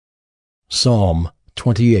Psalm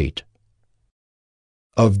 28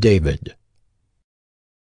 of David.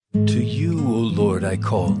 To you, O Lord, I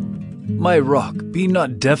call. My rock, be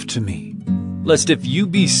not deaf to me, lest if you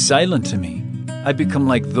be silent to me, I become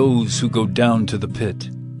like those who go down to the pit.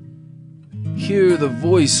 Hear the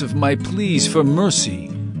voice of my pleas for mercy,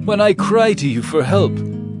 when I cry to you for help,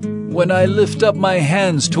 when I lift up my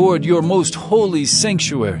hands toward your most holy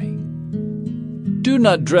sanctuary. Do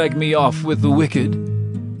not drag me off with the wicked,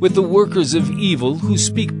 with the workers of evil who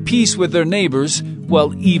speak peace with their neighbors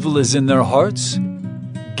while evil is in their hearts.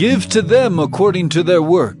 Give to them according to their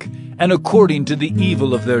work and according to the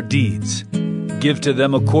evil of their deeds. Give to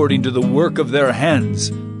them according to the work of their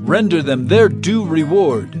hands. Render them their due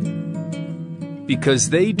reward. Because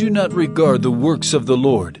they do not regard the works of the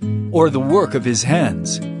Lord or the work of his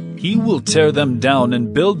hands, he will tear them down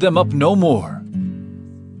and build them up no more.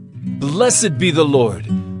 Blessed be the Lord,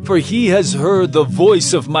 for he has heard the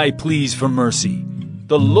voice of my pleas for mercy.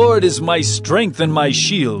 The Lord is my strength and my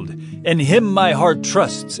shield. In him my heart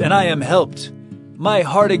trusts, and I am helped. My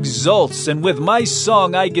heart exults, and with my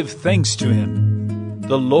song I give thanks to him.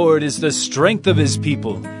 The Lord is the strength of his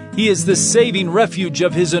people. He is the saving refuge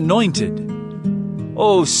of his anointed.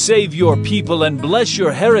 Oh, save your people and bless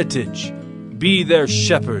your heritage. Be their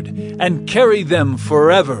shepherd, and carry them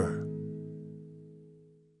forever.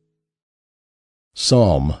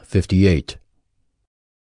 Psalm 58.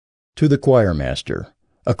 To the choirmaster,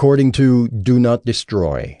 according to Do Not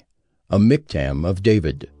Destroy, a miktam of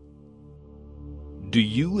David. Do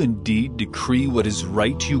you indeed decree what is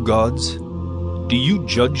right, you gods? Do you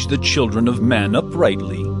judge the children of man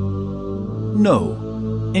uprightly?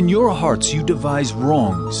 No, in your hearts you devise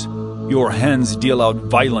wrongs. Your hands deal out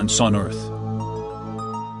violence on earth.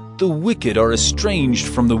 The wicked are estranged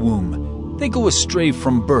from the womb. They go astray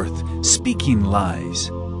from birth, speaking lies.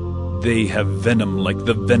 They have venom like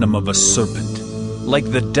the venom of a serpent, like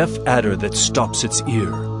the deaf adder that stops its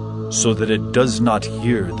ear, so that it does not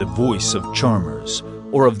hear the voice of charmers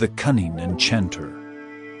or of the cunning enchanter.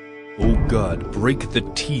 O God, break the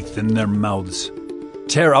teeth in their mouths.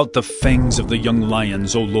 Tear out the fangs of the young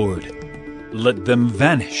lions, O Lord. Let them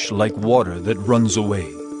vanish like water that runs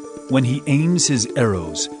away. When he aims his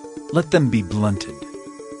arrows, let them be blunted.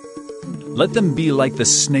 Let them be like the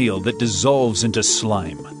snail that dissolves into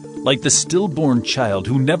slime, like the stillborn child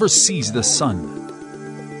who never sees the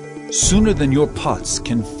sun. Sooner than your pots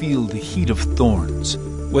can feel the heat of thorns,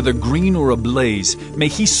 whether green or ablaze, may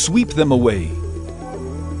he sweep them away.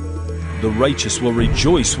 The righteous will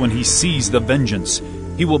rejoice when he sees the vengeance.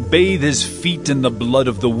 He will bathe his feet in the blood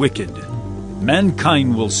of the wicked.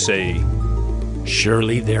 Mankind will say,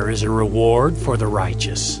 Surely there is a reward for the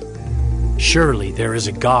righteous. Surely there is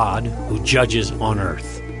a God who judges on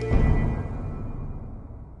earth.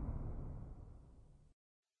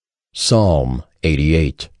 Psalm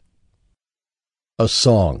 88. A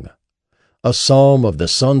song, a psalm of the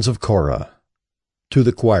sons of Korah, to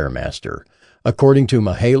the choirmaster, according to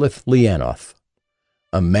Mahalath Leanoth,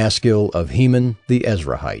 a maskil of Heman the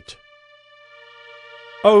Ezrahite.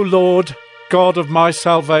 O Lord, God of my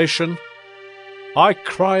salvation, I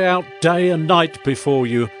cry out day and night before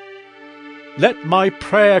you. Let my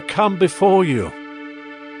prayer come before you.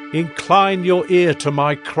 Incline your ear to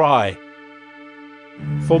my cry.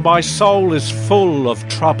 For my soul is full of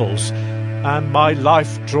troubles, and my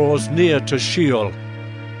life draws near to Sheol.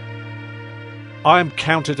 I am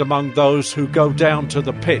counted among those who go down to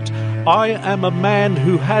the pit. I am a man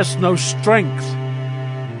who has no strength,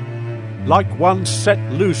 like one set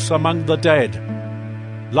loose among the dead,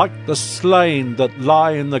 like the slain that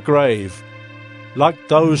lie in the grave, like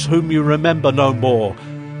those whom you remember no more,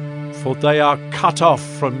 for they are cut off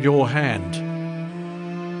from your hand.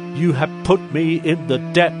 You have put me in the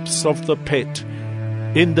depths of the pit,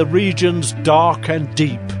 in the regions dark and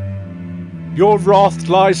deep. Your wrath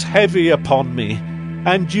lies heavy upon me,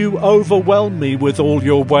 and you overwhelm me with all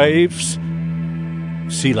your waves.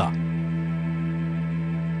 Selah.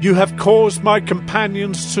 You have caused my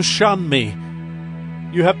companions to shun me.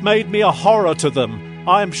 You have made me a horror to them.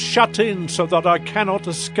 I am shut in so that I cannot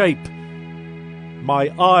escape. My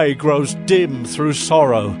eye grows dim through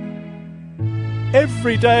sorrow.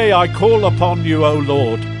 Every day I call upon you, O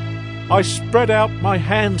Lord. I spread out my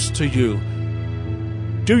hands to you.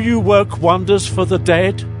 Do you work wonders for the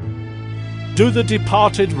dead? Do the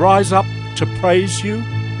departed rise up to praise you?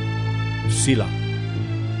 Selah.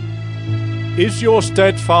 Is your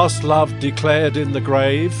steadfast love declared in the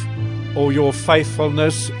grave, or your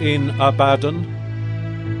faithfulness in Abaddon?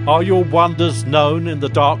 Are your wonders known in the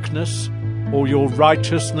darkness, or your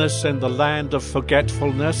righteousness in the land of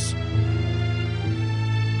forgetfulness?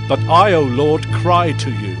 But I, O Lord, cry to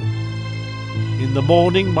you. In the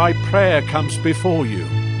morning my prayer comes before you.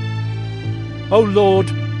 O Lord,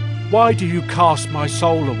 why do you cast my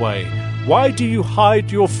soul away? Why do you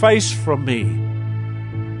hide your face from me?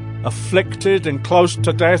 Afflicted and close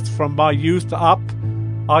to death from my youth up,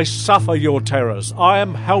 I suffer your terrors. I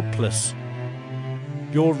am helpless.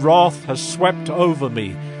 Your wrath has swept over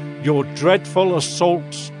me. Your dreadful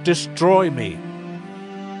assaults destroy me.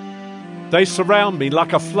 They surround me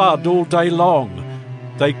like a flood all day long.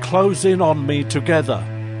 They close in on me together.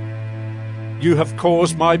 You have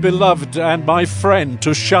caused my beloved and my friend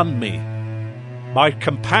to shun me. My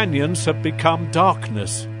companions have become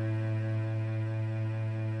darkness.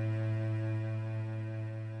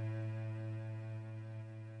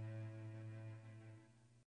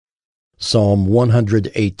 Psalm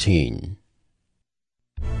 118.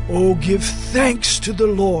 Oh, give thanks to the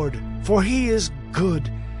Lord, for he is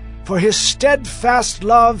good, for his steadfast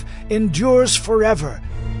love endures forever.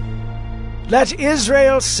 Let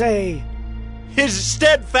Israel say, His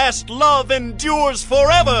steadfast love endures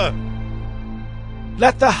forever.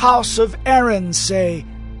 let the house of Aaron say,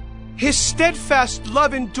 His steadfast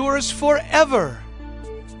love endures forever.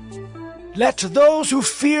 let those who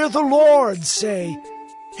fear the Lord say,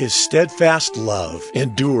 His steadfast love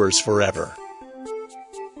endures forever.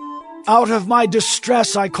 out of my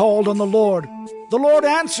distress I called on the Lord. The Lord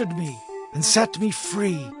answered me and set me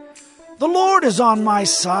free. The Lord is on my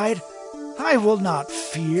side. I will not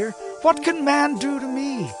fear. What can man do to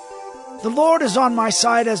me? The Lord is on my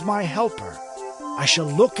side as my helper. I shall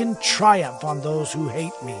look in triumph on those who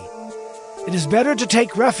hate me. It is better to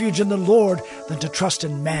take refuge in the Lord than to trust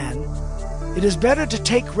in man. It is better to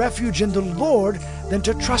take refuge in the Lord than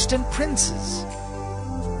to trust in princes.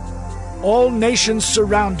 All nations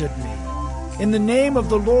surrounded me. In the name of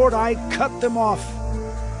the Lord I cut them off.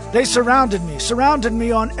 They surrounded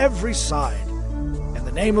me on every side. In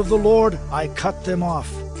the name of the Lord I cut them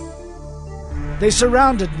off. They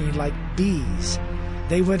surrounded me like bees.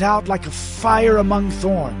 They went out like a fire among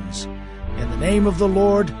thorns. In the name of the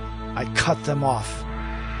Lord I cut them off.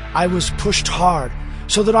 I was pushed hard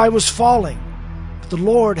so that I was falling, but the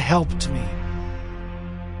Lord helped me.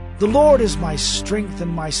 The Lord is my strength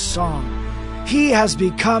and my song. He has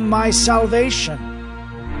become my salvation.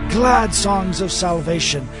 Glad songs of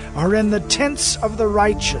salvation are in the tents of the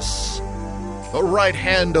righteous. The right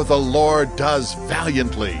hand of the Lord does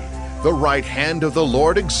valiantly. The right hand of the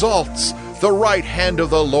Lord exalts. The right hand of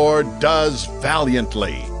the Lord does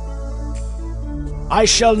valiantly. I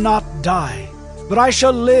shall not die, but I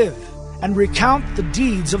shall live and recount the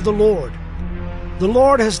deeds of the Lord. The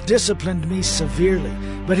Lord has disciplined me severely,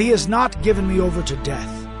 but he has not given me over to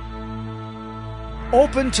death.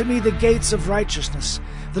 Open to me the gates of righteousness,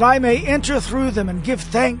 that I may enter through them and give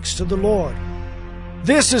thanks to the Lord.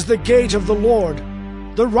 This is the gate of the Lord.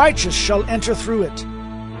 The righteous shall enter through it.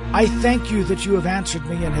 I thank you that you have answered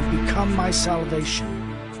me and have become my salvation.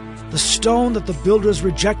 The stone that the builders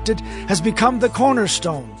rejected has become the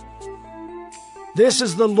cornerstone. This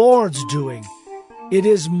is the Lord's doing. It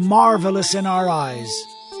is marvelous in our eyes.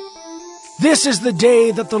 This is the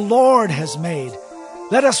day that the Lord has made.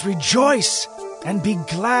 Let us rejoice and be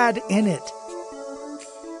glad in it.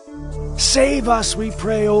 Save us, we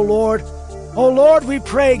pray, O Lord. O Lord, we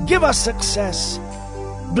pray, give us success.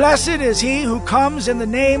 Blessed is he who comes in the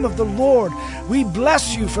name of the Lord. We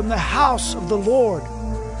bless you from the house of the Lord.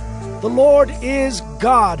 The Lord is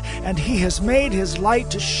God, and he has made his light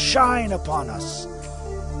to shine upon us.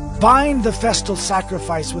 Bind the festal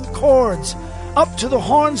sacrifice with cords up to the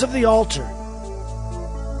horns of the altar.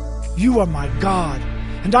 You are my God,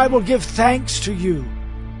 and I will give thanks to you.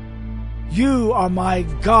 You are my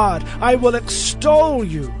God, I will extol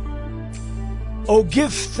you. Oh,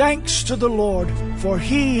 give thanks to the Lord, for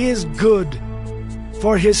he is good,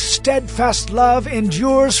 for his steadfast love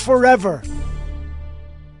endures forever.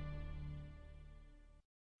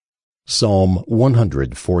 Psalm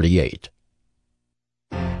 148.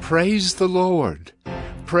 Praise the Lord.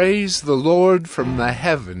 Praise the Lord from the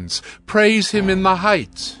heavens. Praise him in the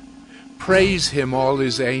heights. Praise him, all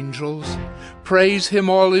his angels. Praise him,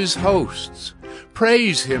 all his hosts.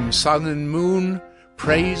 Praise him, sun and moon.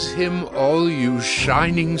 Praise him, all you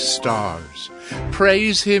shining stars.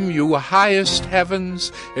 Praise him, you highest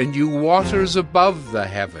heavens, and you waters above the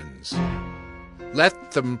heavens.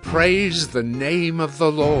 Let them praise the name of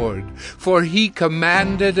the Lord, for he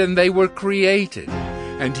commanded and they were created,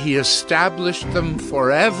 and he established them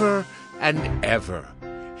forever and ever.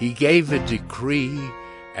 He gave a decree,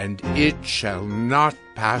 and it shall not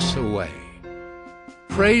pass away.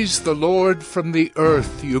 Praise the Lord from the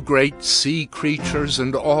earth, you great sea creatures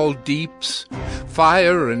and all deeps,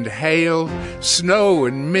 fire and hail, snow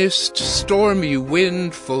and mist, stormy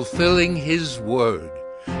wind fulfilling his word,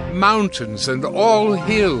 mountains and all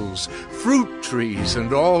hills, fruit trees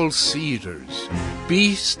and all cedars,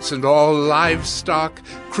 beasts and all livestock,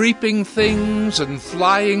 creeping things and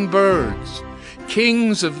flying birds,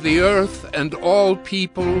 kings of the earth and all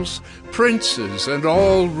peoples, princes and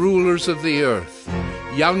all rulers of the earth,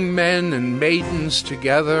 young men and maidens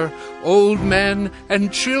together, old men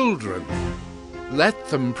and children. Let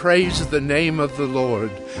them praise the name of the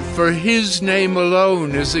Lord, for his name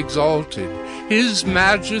alone is exalted. His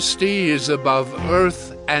majesty is above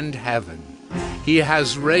earth and heaven. He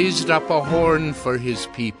has raised up a horn for his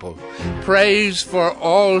people, praise for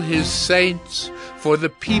all his saints, for the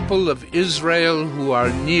people of Israel who are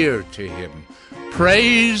near to him.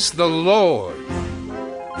 Praise the Lord.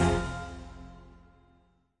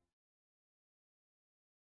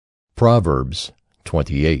 Proverbs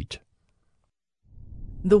 28.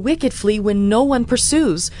 The wicked flee when no one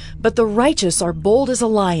pursues, but the righteous are bold as a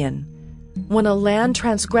lion. When a land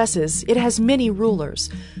transgresses, it has many rulers,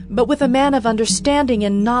 but with a man of understanding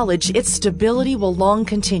and knowledge, its stability will long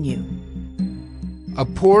continue. A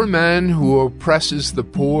poor man who oppresses the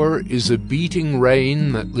poor is a beating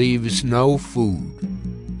rain that leaves no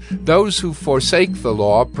food. Those who forsake the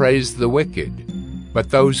law praise the wicked, but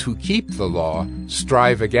those who keep the law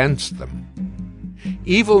strive against them.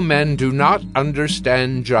 Evil men do not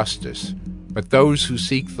understand justice, but those who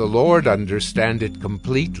seek the Lord understand it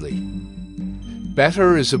completely.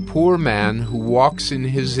 Better is a poor man who walks in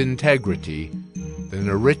his integrity than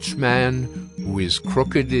a rich man who is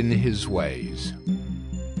crooked in his ways.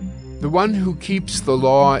 The one who keeps the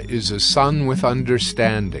law is a son with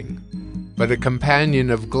understanding, but a companion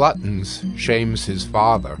of gluttons shames his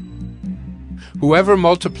father. Whoever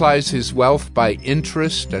multiplies his wealth by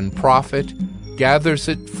interest and profit gathers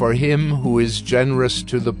it for him who is generous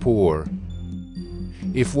to the poor.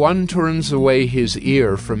 If one turns away his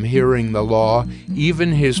ear from hearing the law,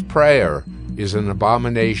 even his prayer is an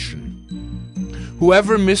abomination.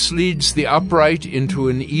 Whoever misleads the upright into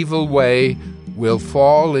an evil way will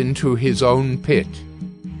fall into his own pit,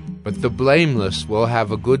 but the blameless will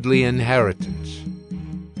have a goodly inheritance.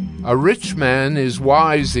 A rich man is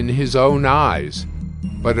wise in his own eyes,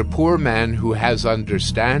 but a poor man who has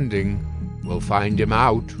understanding will find him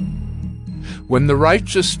out. When the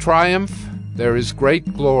righteous triumph, there is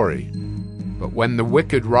great glory, but when the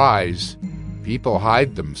wicked rise, people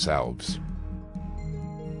hide themselves.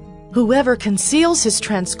 Whoever conceals his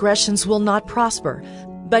transgressions will not prosper,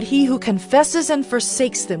 but he who confesses and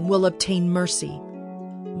forsakes them will obtain mercy.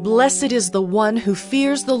 Blessed is the one who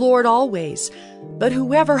fears the Lord always, but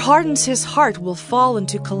whoever hardens his heart will fall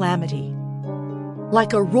into calamity.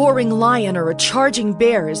 Like a roaring lion or a charging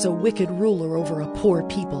bear is a wicked ruler over a poor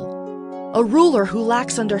people. A ruler who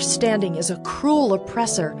lacks understanding is a cruel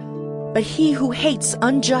oppressor, but he who hates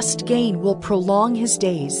unjust gain will prolong his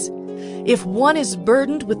days. If one is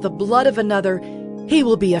burdened with the blood of another, he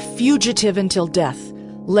will be a fugitive until death.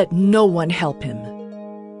 Let no one help him.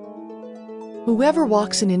 Whoever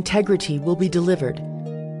walks in integrity will be delivered,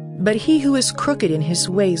 but he who is crooked in his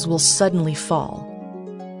ways will suddenly fall.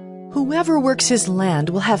 Whoever works his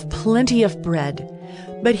land will have plenty of bread,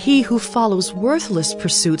 but he who follows worthless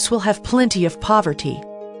pursuits will have plenty of poverty.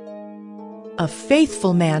 A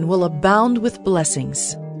faithful man will abound with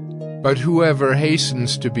blessings, but whoever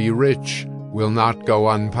hastens to be rich will not go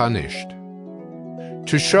unpunished.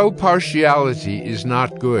 To show partiality is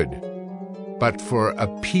not good, but for a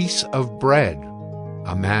piece of bread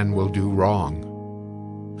a man will do wrong.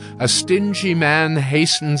 A stingy man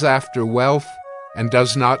hastens after wealth and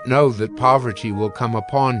does not know that poverty will come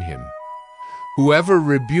upon him. Whoever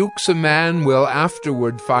rebukes a man will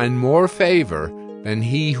afterward find more favor than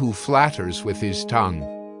he who flatters with his tongue.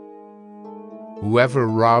 Whoever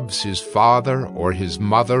robs his father or his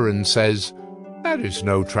mother and says, "That is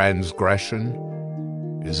no transgression,"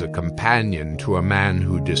 is a companion to a man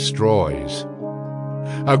who destroys.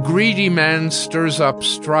 A greedy man stirs up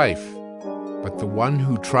strife, but the one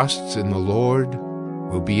who trusts in the Lord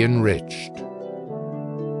will be enriched.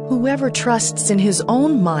 Whoever trusts in his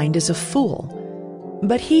own mind is a fool,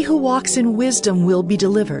 but he who walks in wisdom will be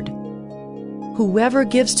delivered. Whoever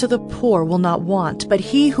gives to the poor will not want, but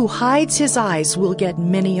he who hides his eyes will get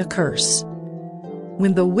many a curse.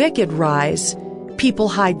 When the wicked rise, people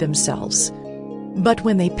hide themselves, but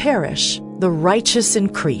when they perish, the righteous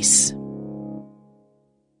increase.